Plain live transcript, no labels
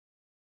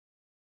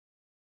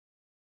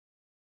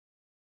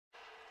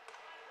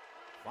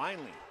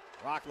Finally,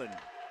 Rockland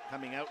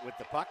coming out with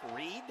the puck.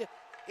 Reed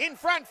in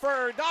front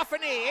for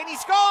Dauphiné, and he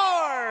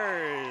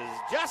scores!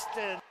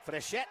 Justin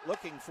Frechette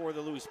looking for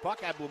the loose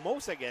puck.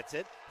 Abumosa gets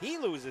it. He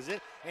loses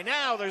it. And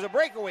now there's a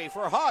breakaway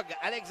for Hogue.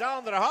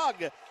 Alexandre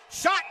Hogue.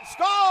 Shot,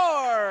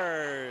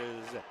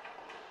 scores!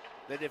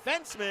 The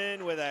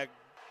defenseman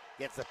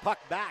gets the puck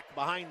back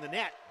behind the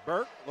net.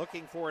 Burke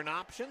looking for an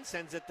option,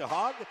 sends it to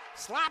Hogue.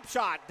 Slap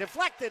shot,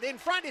 deflected in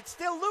front. It's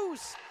still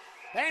loose.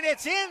 And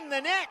it's in the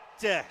net.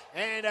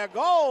 And a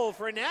goal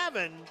for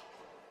Navan.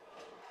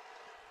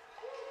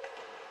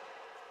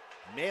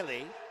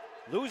 Melee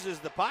loses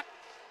the puck.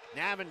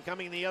 Navan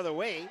coming the other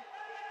way.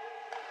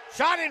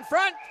 Shot in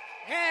front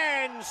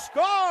and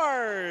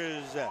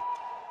scores.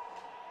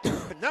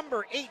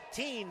 Number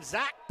 18,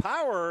 Zach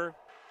Power.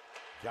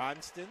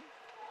 Johnston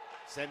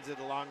sends it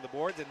along the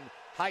boards, and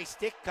high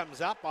stick comes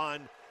up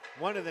on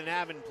one of the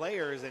Navan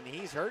players, and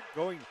he's hurt,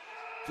 going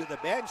to the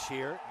bench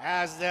here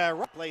as they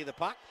play the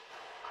puck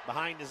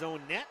behind his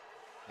own net,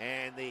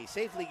 and they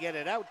safely get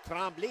it out.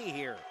 Tremblay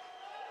here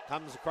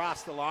comes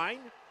across the line,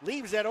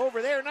 leaves it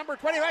over there. Number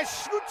 25,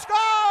 shoot,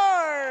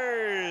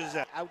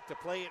 scores! Out to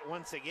play it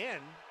once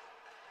again.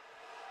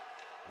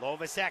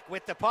 Lovisek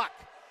with the puck.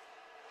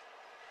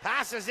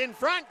 Passes in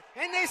front,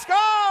 and they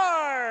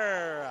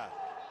score!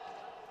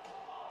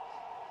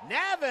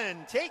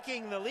 Navan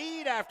taking the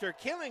lead after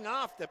killing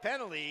off the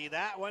penalty.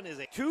 That one is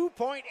a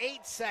 2.8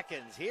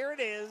 seconds. Here it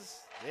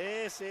is.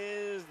 This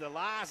is the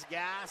last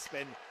gasp,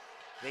 and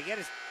they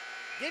didn't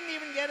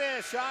even get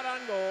a shot on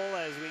goal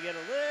as we get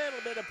a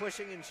little bit of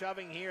pushing and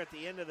shoving here at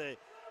the end of the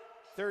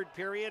third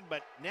period,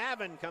 but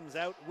Navan comes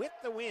out with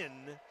the win.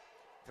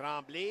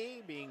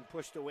 Tremblay being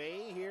pushed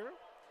away here.